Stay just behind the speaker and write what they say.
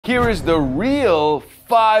Here is the real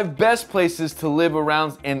 5 best places to live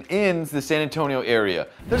around and in the San Antonio area.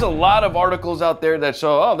 There's a lot of articles out there that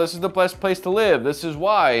show, oh, this is the best place to live, this is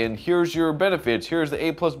why, and here's your benefits, here's the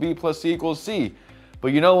A plus B plus C equals C. But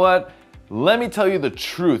you know what? Let me tell you the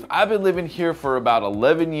truth. I've been living here for about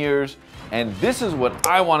 11 years, and this is what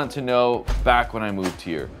I wanted to know back when I moved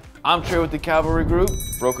here. I'm Trey with the Cavalry Group,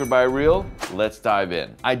 brokered by Real. Let's dive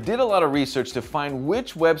in. I did a lot of research to find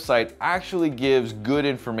which website actually gives good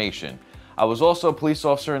information. I was also a police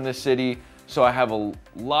officer in this city, so I have a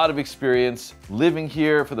lot of experience living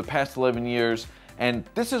here for the past 11 years, and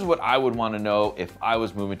this is what I would want to know if I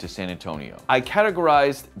was moving to San Antonio. I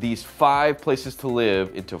categorized these 5 places to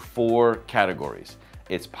live into 4 categories.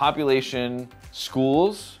 It's population,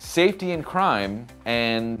 schools, safety and crime,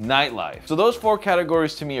 and nightlife. So those 4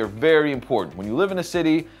 categories to me are very important. When you live in a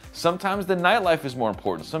city, sometimes the nightlife is more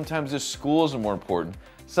important. Sometimes the schools are more important.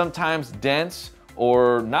 Sometimes dense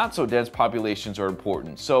or not so dense populations are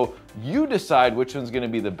important. So you decide which one's gonna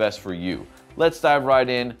be the best for you. Let's dive right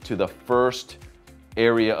in to the first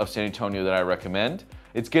area of San Antonio that I recommend.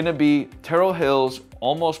 It's gonna be Terrell Hills,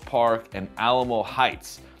 Olmos Park, and Alamo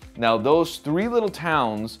Heights. Now those 3 little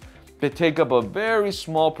towns that take up a very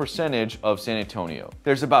small percentage of San Antonio.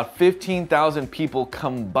 There's about 15,000 people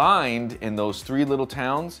combined in those 3 little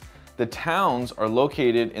towns. The towns are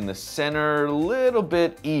located in the center, a little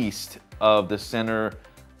bit east of the center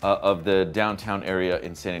of the downtown area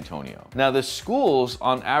in San Antonio. Now the schools,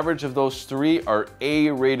 on average of those 3, are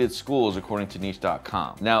A-rated schools according to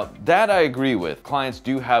niche.com. Now that I agree with. Clients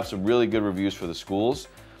do have some really good reviews for the schools.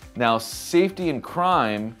 Now safety and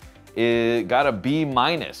crime, it got a B-.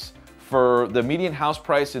 For the median house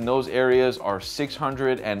price in those areas are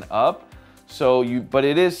 $600 and up. But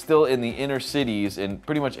it is still in the inner cities, and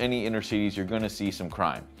pretty much any inner cities you're gonna see some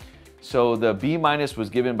crime. So the B- was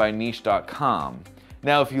given by niche.com.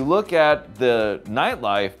 Now if you look at the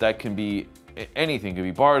nightlife, that can be anything. It could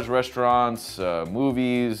be bars, restaurants,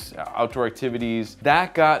 movies, outdoor activities.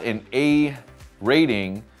 That got an A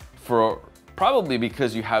rating for probably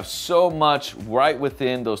because you have so much right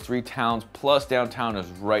within those 3 towns, plus downtown is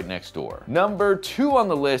right next door. Number 2 on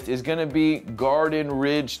the list is gonna be Garden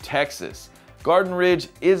Ridge, Texas. Garden Ridge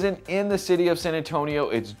isn't in the city of San Antonio,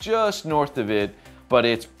 it's just north of it, but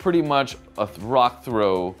it's pretty much a rock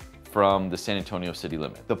throw from the San Antonio city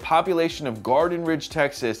limit. The population of Garden Ridge,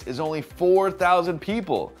 Texas is only 4,000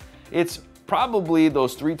 people. It's probably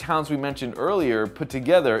those 3 towns we mentioned earlier put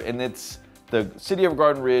together, and the city of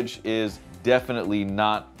Garden Ridge is definitely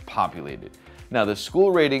not populated. Now the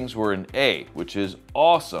school ratings were an A, which is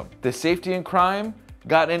awesome. The safety and crime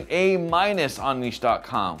got an A- on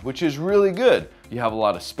niche.com, which is really good. You have a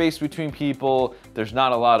lot of space between people. There's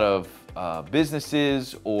not a lot of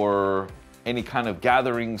businesses or any kind of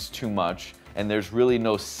gatherings too much, and there's really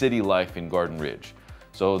no city life in Garden Ridge.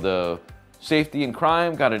 So the safety and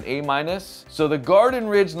crime got an A-. So the Garden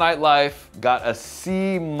Ridge nightlife got a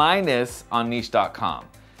C- on niche.com.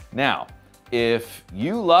 Now, if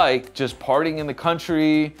you like just partying in the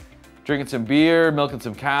country, drinking some beer, milking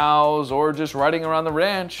some cows, or just riding around the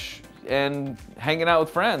ranch and hanging out with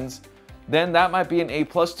friends, then that might be an A+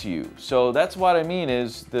 to you. So that's what I mean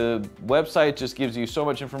is the website just gives you so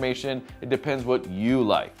much information. It depends what you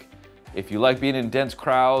like. If you like being in dense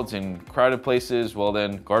crowds and crowded places, well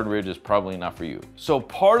then Garden Ridge is probably not for you. So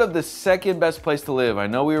part of the second best place to live, I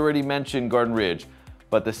know we already mentioned Garden Ridge,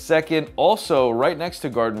 but the second, also right next to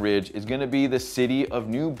Garden Ridge, is gonna be the city of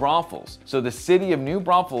New Braunfels. So the city of New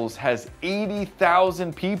Braunfels has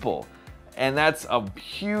 80,000 people, and that's a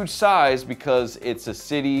huge size because it's a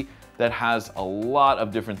city that has a lot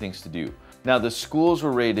of different things to do. Now the schools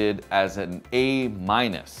were rated as an A-.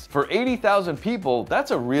 For 80,000 people,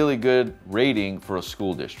 that's a really good rating for a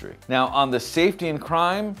school district. Now on the safety and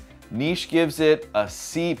crime, Niche gives it a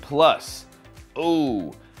C+.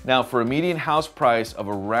 Oh. Now for a median house price of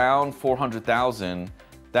around $400,000,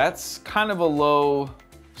 that's kind of a low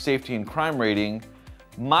safety and crime rating.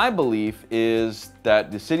 My belief is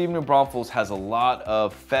that the city of New Braunfels has a lot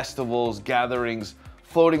of festivals, gatherings,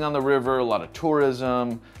 floating on the river, a lot of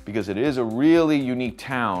tourism, because it is a really unique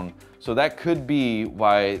town. So that could be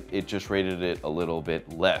why it just rated it a little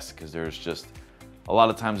bit less, because there's just a lot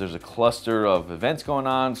of times there's a cluster of events going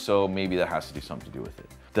on, so maybe that has to do something to do with it.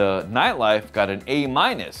 The nightlife got an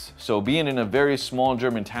A-. So being in a very small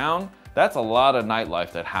German town, that's a lot of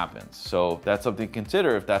nightlife that happens. So that's something to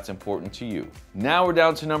consider if that's important to you. Now we're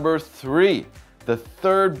down to number 3. The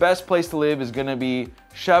third best place to live is gonna be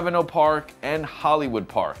Chavano Park and Hollywood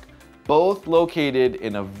Park, both located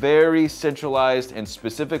in a very centralized and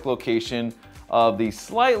specific location of the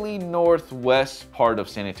slightly northwest part of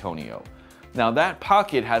San Antonio. Now that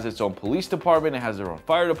pocket has its own police department, it has their own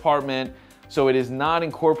fire department, so it is not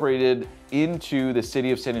incorporated into the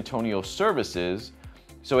City of San Antonio services,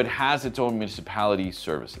 so it has its own municipality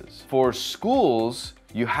services. For schools,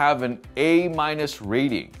 you have an A-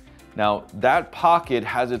 rating. Now that pocket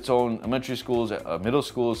has its own elementary schools, middle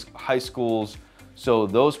schools, high schools, so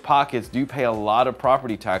those pockets do pay a lot of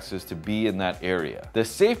property taxes to be in that area. The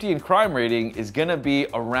safety and crime rating is gonna be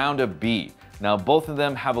around a B. Now both of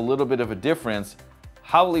them have a little bit of a difference.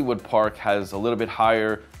 Hollywood Park has a little bit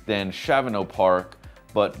higher than Chavano Park,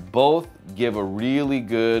 but both give a really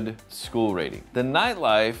good school rating. The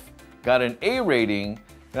Nightlife got an A rating.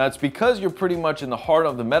 Now it's because you're pretty much in the heart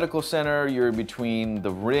of the medical center. You're between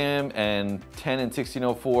the Rim and 10 and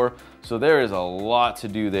 1604. So there is a lot to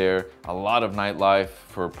do there, a lot of nightlife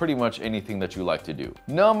for pretty much anything that you like to do.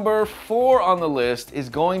 Number 4 on the list is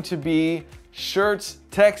going to be Schertz,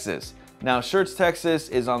 Texas. Now Schertz, Texas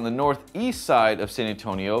is on the northeast side of San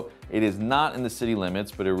Antonio. It is not in the city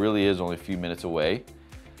limits, but it really is only a few minutes away.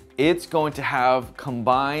 It's going to have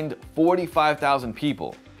combined 45,000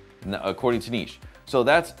 people, according to Niche. So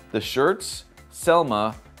that's the Schertz,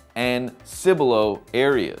 Selma, and Cibolo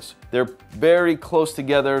areas. They're very close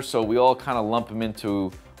together, so we all kind of lump them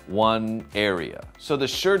into one area. So the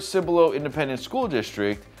Schertz Cibolo Independent School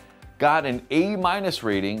District got an A-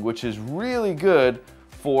 rating, which is really good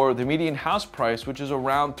for the median house price, which is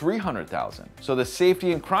around $300,000. So the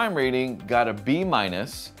safety and crime rating got a B-,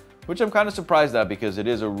 which I'm kind of surprised at because it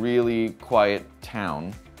is a really quiet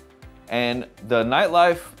town. And the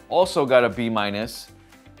nightlife also got a B-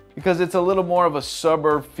 because it's a little more of a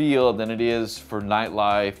suburb feel than it is for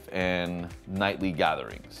nightlife and nightly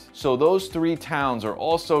gatherings. So those 3 towns are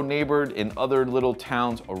also neighbored in other little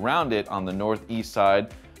towns around it on the northeast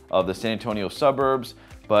side of the San Antonio suburbs.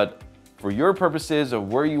 But for your purposes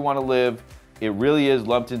of where you want to live, it really is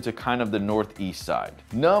lumped into kind of the northeast side.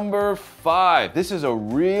 Number 5, this is a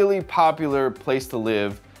really popular place to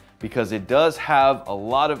live because it does have a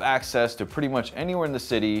lot of access to pretty much anywhere in the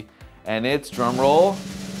city, and it's, drum roll,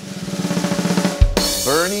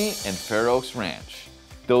 Bernie and Fair Oaks Ranch.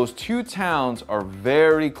 Those 2 towns are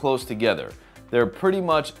very close together. They're pretty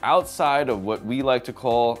much outside of what we like to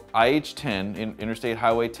call IH-10, Interstate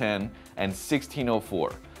Highway 10, and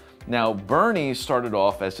 1604. Now, Bernie started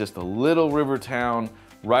off as just a little river town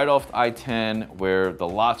right off I-10 where the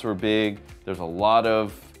lots were big. There's a lot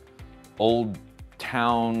of old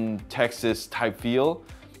town, Texas type feel.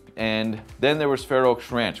 And then there was Fair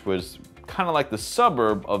Oaks Ranch, was kind of like the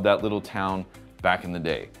suburb of that little town back in the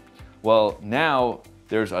day. Well, now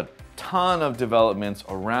there's a ton of developments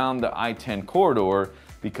around the I-10 corridor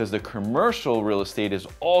because the commercial real estate is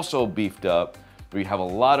also beefed up. You have a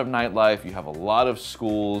lot of nightlife, you have a lot of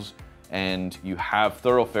schools, and you have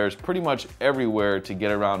thoroughfares pretty much everywhere to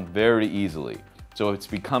get around very easily. So it's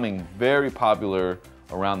becoming very popular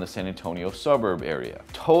around the San Antonio suburb area.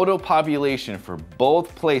 Total population for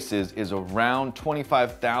both places is around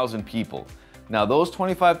 25,000 people. Now those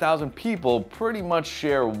 25,000 people pretty much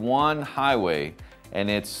share one highway, and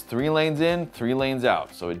it's 3 lanes in, 3 lanes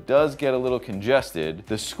out. So it does get a little congested.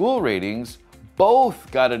 The school ratings both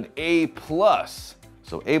got an A+.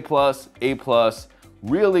 So A+,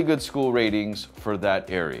 really good school ratings for that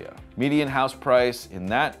area. Median house price in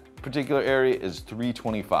that particular area is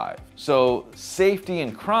 $325. So safety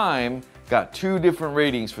and crime got 2 different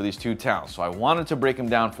ratings for these 2 towns. So I wanted to break them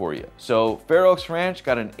down for you. So Fair Oaks Ranch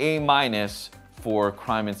got an A- for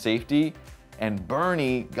crime and safety, and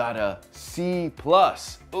Bernie got a C+.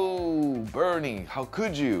 Ooh, Bernie, how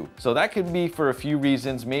could you? So that could be for a few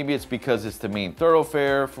reasons. Maybe it's because it's the main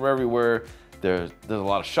thoroughfare for everywhere. There's a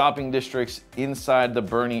lot of shopping districts inside the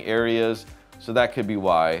Bernie areas, so that could be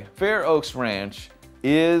why. Fair Oaks Ranch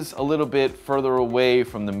is a little bit further away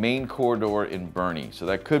from the main corridor in Bernie, so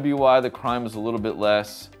that could be why the crime is a little bit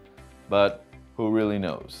less, but who really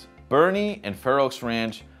knows? Bernie and Fair Oaks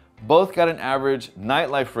Ranch both got an average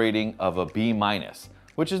nightlife rating of a B-,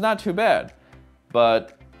 which is not too bad.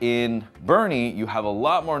 But in Bernie, you have a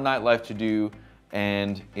lot more nightlife to do,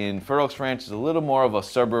 and in Fair Oaks Ranch, it's a little more of a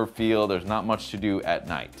suburb feel. There's not much to do at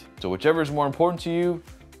night. So whichever is more important to you,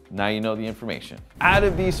 now you know the information. Out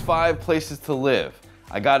of these 5 places to live,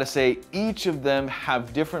 I gotta say each of them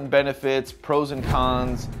have different benefits, pros and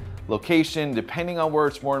cons, location, depending on where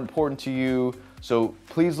it's more important to you. So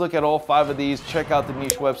please look at all 5 of these, check out the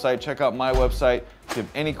Niche website, check out my website. If you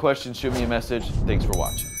have any questions, shoot me a message. Thanks for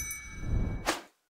watching.